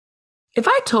If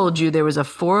I told you there was a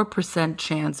 4%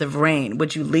 chance of rain,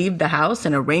 would you leave the house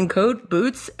in a raincoat,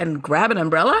 boots, and grab an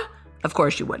umbrella? Of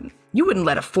course you wouldn't. You wouldn't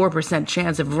let a 4%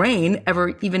 chance of rain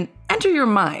ever even enter your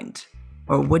mind.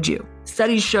 Or would you?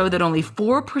 Studies show that only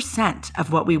 4%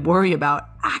 of what we worry about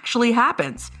actually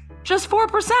happens. Just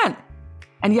 4%.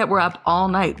 And yet we're up all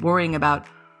night worrying about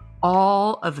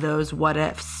all of those what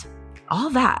ifs. All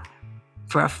that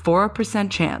for a 4%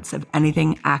 chance of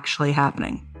anything actually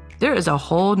happening. There is a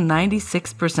whole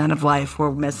 96% of life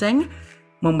we're missing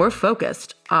when we're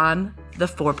focused on the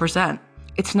 4%.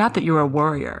 It's not that you're a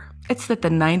worrier. It's that the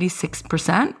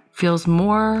 96% feels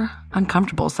more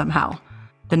uncomfortable somehow.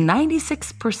 The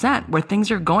 96% where things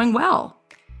are going well.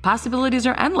 Possibilities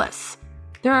are endless.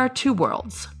 There are two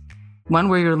worlds. One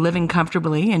where you're living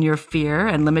comfortably in your fear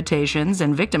and limitations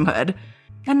and victimhood,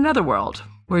 and another world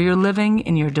where you're living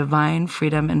in your divine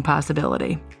freedom and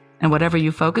possibility. And whatever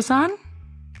you focus on,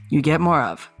 you get more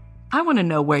of. I want to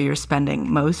know where you're spending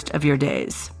most of your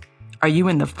days. Are you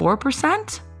in the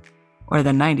 4% or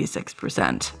the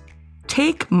 96%?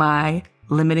 Take my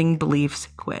limiting beliefs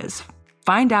quiz.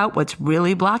 Find out what's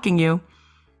really blocking you.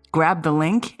 Grab the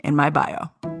link in my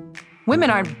bio. Women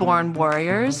aren't born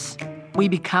warriors. We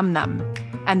become them.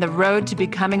 And the road to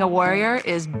becoming a warrior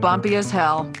is bumpy as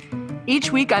hell.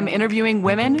 Each week, I'm interviewing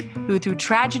women who, through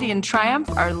tragedy and triumph,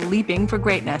 are leaping for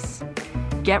greatness.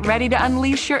 Get ready to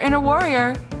unleash your inner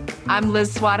warrior. I'm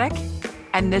Liz Swadek,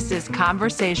 and this is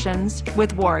Conversations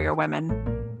with Warrior Women.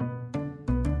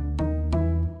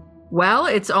 Well,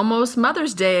 it's almost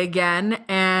Mother's Day again,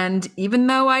 and even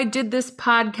though I did this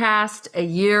podcast a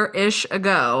year-ish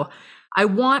ago, I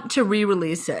want to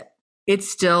re-release it. It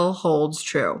still holds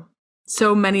true.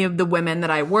 So many of the women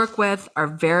that I work with are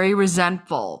very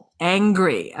resentful,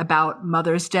 angry about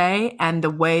Mother's Day and the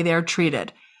way they're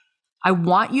treated. I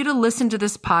want you to listen to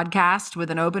this podcast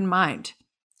with an open mind.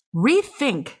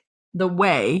 Rethink the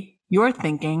way you're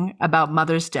thinking about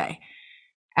Mother's Day.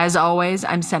 As always,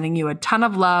 I'm sending you a ton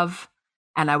of love,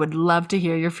 and I would love to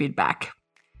hear your feedback.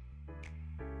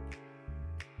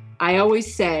 I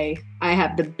always say I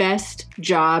have the best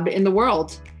job in the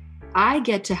world. I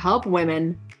get to help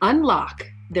women unlock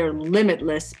their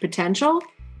limitless potential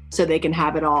so they can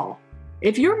have it all.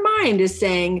 If your mind is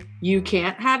saying you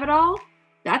can't have it all,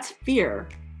 that's fear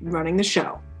running the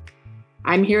show.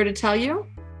 I'm here to tell you,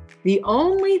 the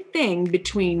only thing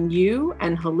between you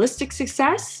and holistic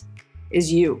success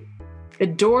is you. The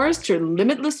doors to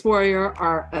Limitless Warrior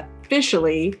are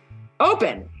officially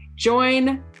open.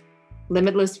 Join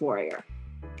Limitless Warrior.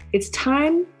 It's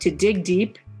time to dig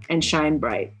deep and shine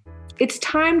bright. It's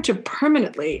time to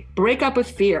permanently break up with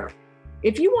fear.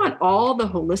 If you want all the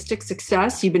holistic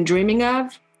success you've been dreaming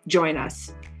of, join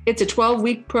us. It's a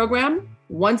 12-week program,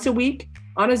 once a week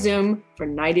on a Zoom for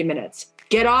 90 minutes.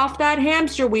 Get off that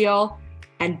hamster wheel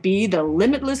and be the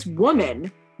limitless woman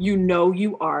you know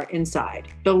you are inside.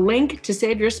 The link to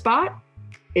save your spot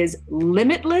is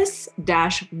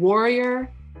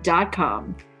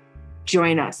limitless-warrior.com.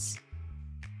 Join us.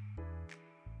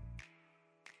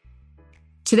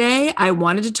 Today, I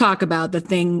wanted to talk about the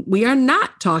thing we are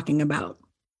not talking about.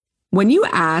 When you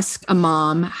ask a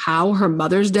mom how her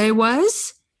Mother's Day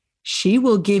was, she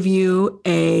will give you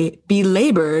a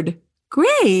belabored,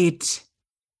 great.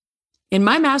 In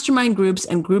my mastermind groups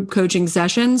and group coaching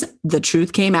sessions, the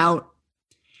truth came out.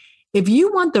 If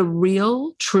you want the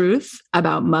real truth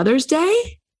about Mother's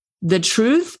Day, the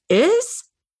truth is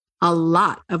a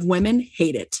lot of women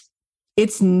hate it.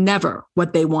 It's never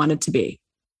what they want it to be.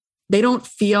 They don't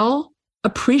feel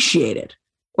appreciated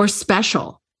or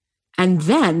special, and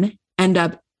then end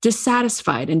up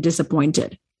dissatisfied and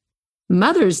disappointed.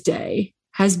 Mother's Day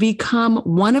has become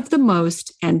one of the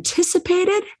most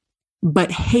anticipated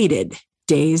but hated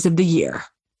days of the year.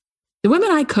 The women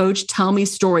I coach tell me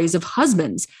stories of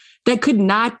husbands that could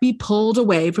not be pulled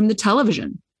away from the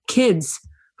television, kids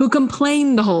who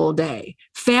complained the whole day,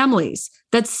 families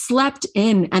that slept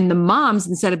in, and the moms,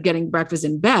 instead of getting breakfast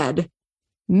in bed,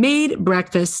 made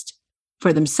breakfast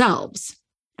for themselves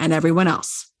and everyone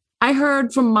else. I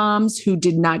heard from moms who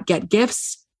did not get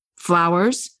gifts,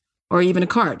 flowers, or even a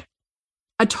card.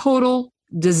 A total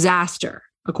disaster,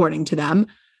 according to them.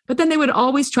 But then they would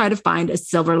always try to find a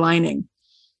silver lining.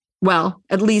 Well,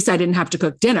 at least I didn't have to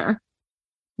cook dinner.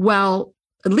 Well,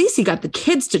 at least he got the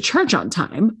kids to church on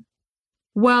time.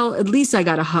 Well, at least I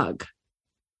got a hug.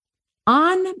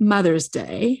 On Mother's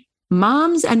Day,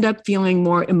 moms end up feeling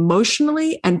more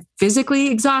emotionally and physically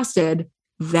exhausted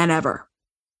than ever.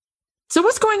 So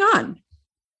what's going on?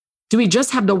 Do we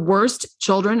just have the worst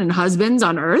children and husbands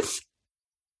on earth?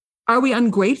 Are we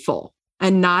ungrateful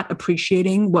and not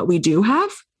appreciating what we do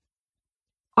have?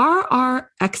 Are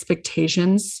our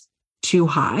expectations too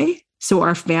high so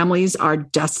our families are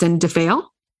destined to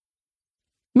fail?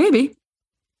 Maybe.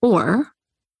 Or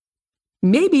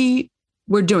maybe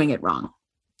we're doing it wrong.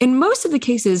 In most of the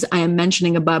cases I am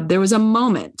mentioning above, there was a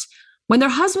moment when their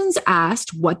husbands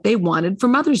asked what they wanted for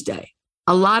Mother's Day.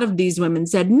 A lot of these women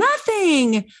said,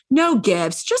 nothing, no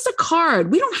gifts, just a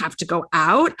card. We don't have to go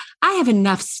out. I have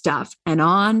enough stuff. And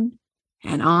on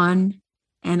and on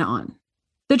and on.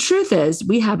 The truth is,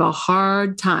 we have a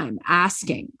hard time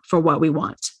asking for what we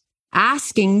want,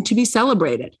 asking to be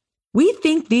celebrated. We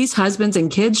think these husbands and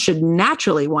kids should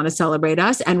naturally want to celebrate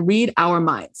us and read our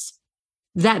minds,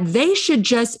 that they should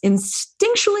just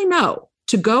instinctually know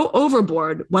to go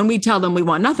overboard when we tell them we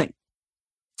want nothing,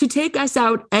 to take us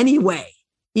out anyway,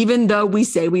 even though we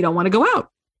say we don't want to go out,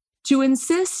 to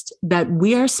insist that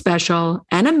we are special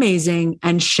and amazing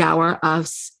and shower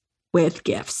us with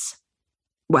gifts.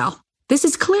 Well, this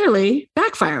is clearly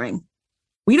backfiring.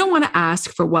 We don't want to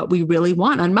ask for what we really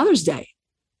want on Mother's Day.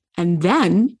 And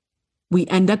then we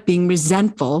end up being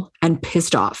resentful and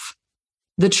pissed off.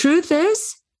 The truth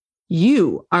is,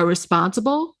 you are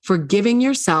responsible for giving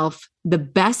yourself the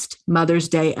best Mother's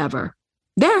Day ever.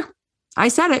 There, I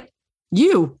said it.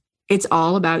 You. It's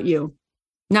all about you.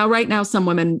 Now, right now, some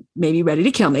women may be ready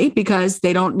to kill me because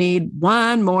they don't need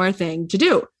one more thing to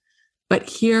do. But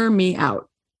hear me out.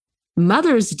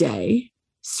 Mother's Day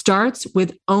starts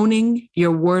with owning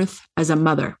your worth as a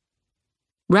mother,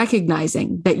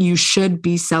 recognizing that you should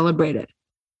be celebrated.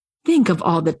 Think of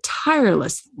all the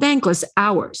tireless, thankless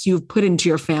hours you've put into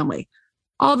your family,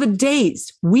 all the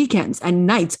days, weekends, and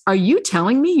nights. Are you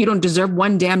telling me you don't deserve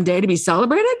one damn day to be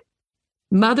celebrated?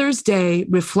 Mother's Day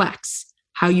reflects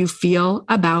how you feel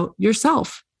about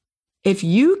yourself. If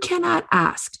you cannot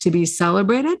ask to be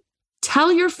celebrated,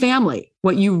 tell your family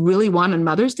what you really want on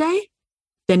Mother's Day,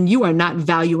 then you are not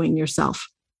valuing yourself.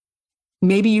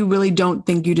 Maybe you really don't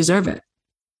think you deserve it,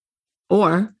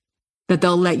 or that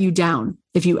they'll let you down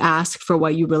if you ask for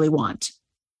what you really want.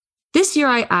 This year,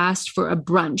 I asked for a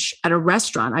brunch at a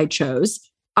restaurant I chose,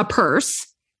 a purse,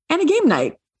 and a game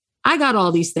night. I got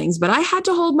all these things, but I had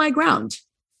to hold my ground,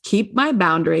 keep my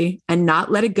boundary, and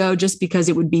not let it go just because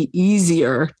it would be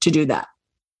easier to do that.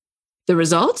 The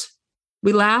result?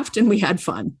 We laughed and we had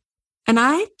fun. And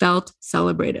I felt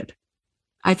celebrated.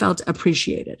 I felt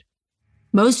appreciated.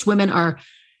 Most women are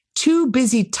too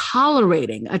busy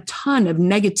tolerating a ton of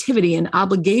negativity and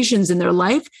obligations in their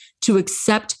life to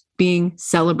accept being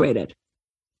celebrated.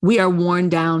 We are worn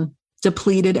down,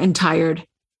 depleted, and tired.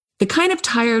 The kind of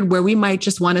tired where we might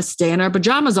just want to stay in our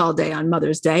pajamas all day on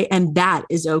Mother's Day, and that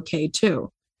is okay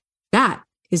too. That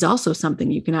is also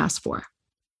something you can ask for.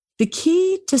 The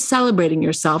key to celebrating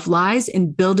yourself lies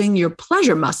in building your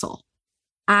pleasure muscle.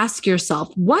 Ask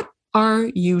yourself, what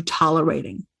are you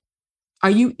tolerating? Are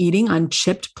you eating on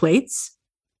chipped plates?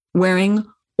 Wearing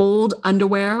old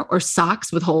underwear or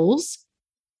socks with holes?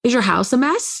 Is your house a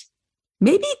mess?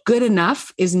 Maybe good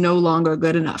enough is no longer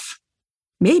good enough.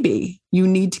 Maybe you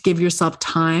need to give yourself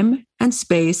time and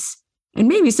space and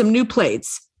maybe some new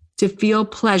plates to feel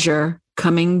pleasure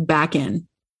coming back in.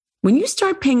 When you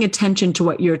start paying attention to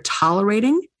what you're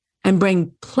tolerating and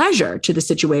bring pleasure to the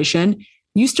situation,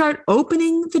 you start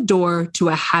opening the door to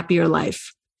a happier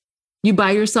life. You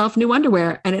buy yourself new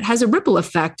underwear and it has a ripple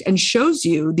effect and shows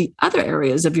you the other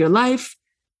areas of your life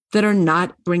that are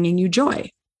not bringing you joy.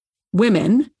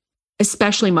 Women,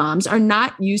 especially moms, are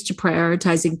not used to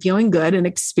prioritizing feeling good and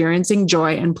experiencing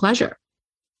joy and pleasure.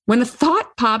 When a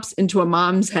thought pops into a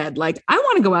mom's head, like, I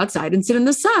want to go outside and sit in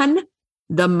the sun,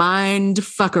 the mind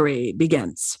fuckery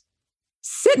begins.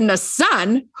 Sit in the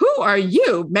sun? Who are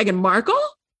you, Meghan Markle?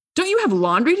 Don't you have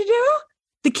laundry to do?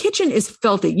 The kitchen is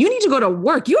filthy. You need to go to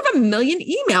work. You have a million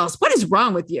emails. What is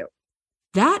wrong with you?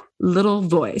 That little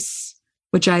voice,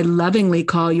 which I lovingly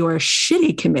call your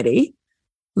shitty committee,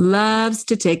 loves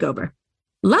to take over,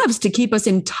 loves to keep us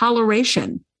in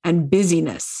toleration and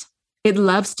busyness. It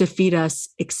loves to feed us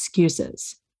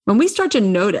excuses. When we start to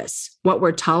notice what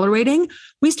we're tolerating,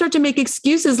 we start to make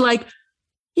excuses like,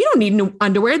 you don't need new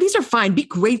underwear. These are fine. Be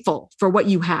grateful for what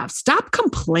you have. Stop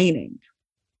complaining.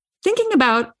 Thinking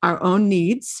about our own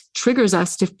needs triggers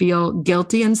us to feel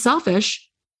guilty and selfish,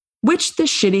 which the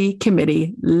shitty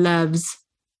committee loves.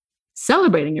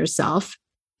 Celebrating yourself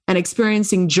and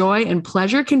experiencing joy and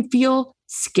pleasure can feel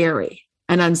scary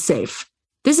and unsafe.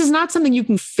 This is not something you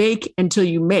can fake until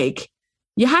you make.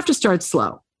 You have to start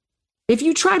slow. If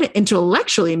you try to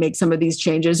intellectually make some of these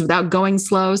changes without going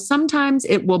slow, sometimes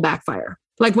it will backfire.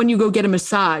 Like when you go get a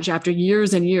massage after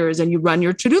years and years and you run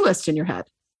your to-do list in your head.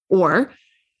 Or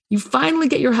you finally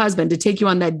get your husband to take you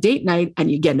on that date night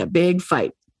and you get in a big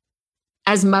fight.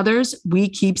 As mothers, we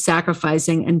keep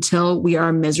sacrificing until we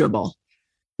are miserable.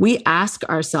 We ask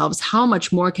ourselves, how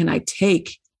much more can I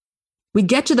take? We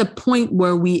get to the point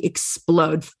where we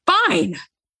explode. Fine,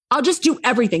 I'll just do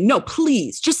everything. No,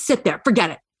 please, just sit there. Forget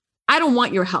it. I don't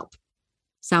want your help.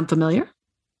 Sound familiar?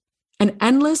 An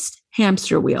endless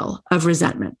hamster wheel of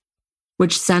resentment,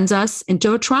 which sends us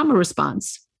into a trauma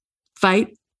response.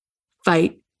 Fight,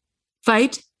 fight,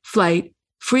 fight, flight,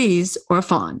 freeze, or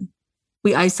fawn.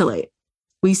 We isolate.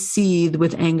 We seethe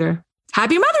with anger.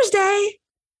 Happy Mother's Day!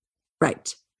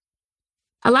 Right.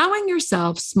 Allowing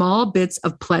yourself small bits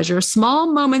of pleasure,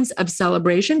 small moments of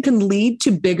celebration can lead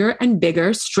to bigger and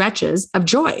bigger stretches of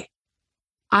joy.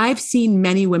 I've seen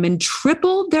many women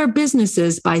triple their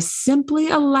businesses by simply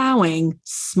allowing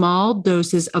small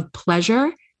doses of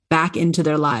pleasure back into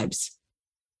their lives.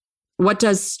 What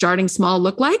does starting small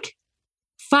look like?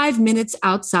 5 minutes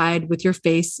outside with your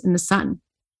face in the sun,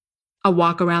 a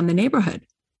walk around the neighborhood,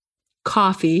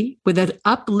 coffee with an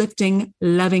uplifting,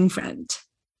 loving friend,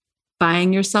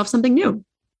 buying yourself something new,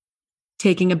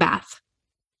 taking a bath,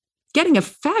 getting a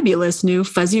fabulous new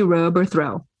fuzzy robe or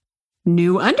throw,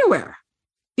 new underwear.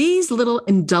 These little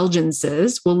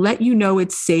indulgences will let you know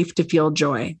it's safe to feel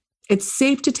joy. It's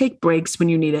safe to take breaks when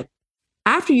you need it.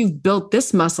 After you've built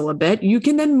this muscle a bit, you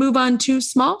can then move on to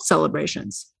small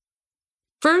celebrations.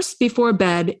 First, before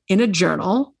bed, in a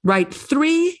journal, write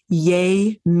 3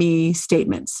 yay me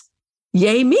statements.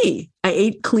 Yay me, I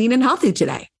ate clean and healthy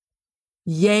today.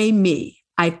 Yay me,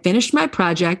 I finished my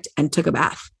project and took a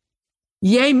bath.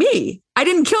 Yay me, I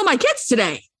didn't kill my kids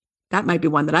today. That might be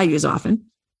one that I use often.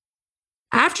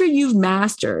 After you've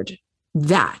mastered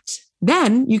that,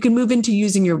 then you can move into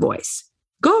using your voice.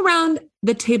 Go around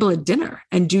the table at dinner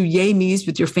and do yay me's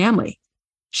with your family.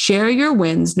 Share your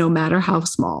wins, no matter how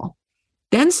small.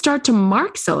 Then start to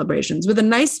mark celebrations with a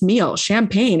nice meal,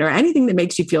 champagne, or anything that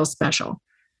makes you feel special.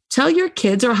 Tell your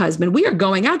kids or husband, we are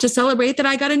going out to celebrate that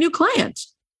I got a new client.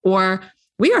 Or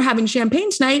we are having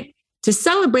champagne tonight to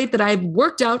celebrate that I've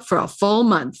worked out for a full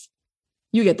month.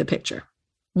 You get the picture.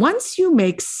 Once you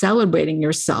make celebrating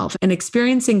yourself and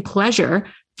experiencing pleasure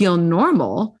feel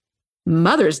normal,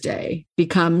 Mother's Day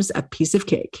becomes a piece of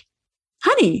cake.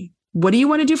 Honey, what do you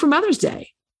want to do for Mother's Day?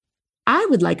 I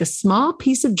would like a small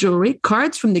piece of jewelry,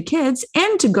 cards from the kids,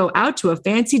 and to go out to a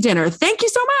fancy dinner. Thank you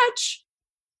so much.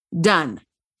 Done.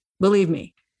 Believe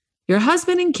me, your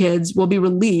husband and kids will be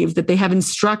relieved that they have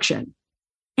instruction.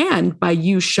 And by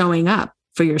you showing up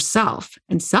for yourself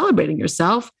and celebrating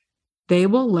yourself, they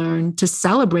will learn to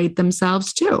celebrate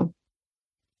themselves too.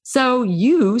 So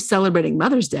you celebrating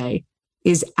Mother's Day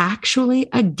is actually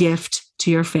a gift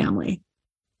to your family,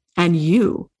 and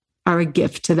you are a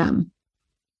gift to them.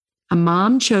 A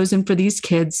mom chosen for these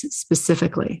kids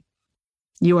specifically.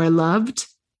 You are loved,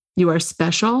 you are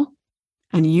special,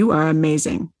 and you are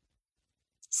amazing.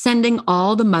 Sending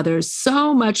all the mothers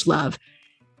so much love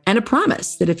and a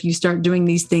promise that if you start doing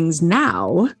these things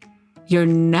now, your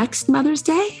next Mother's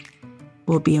Day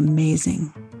will be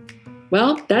amazing.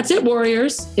 Well, that's it,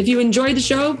 warriors. If you enjoyed the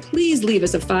show, please leave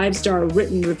us a 5-star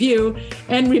written review.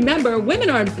 And remember, women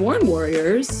aren't born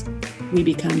warriors, we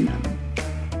become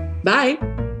them. Bye.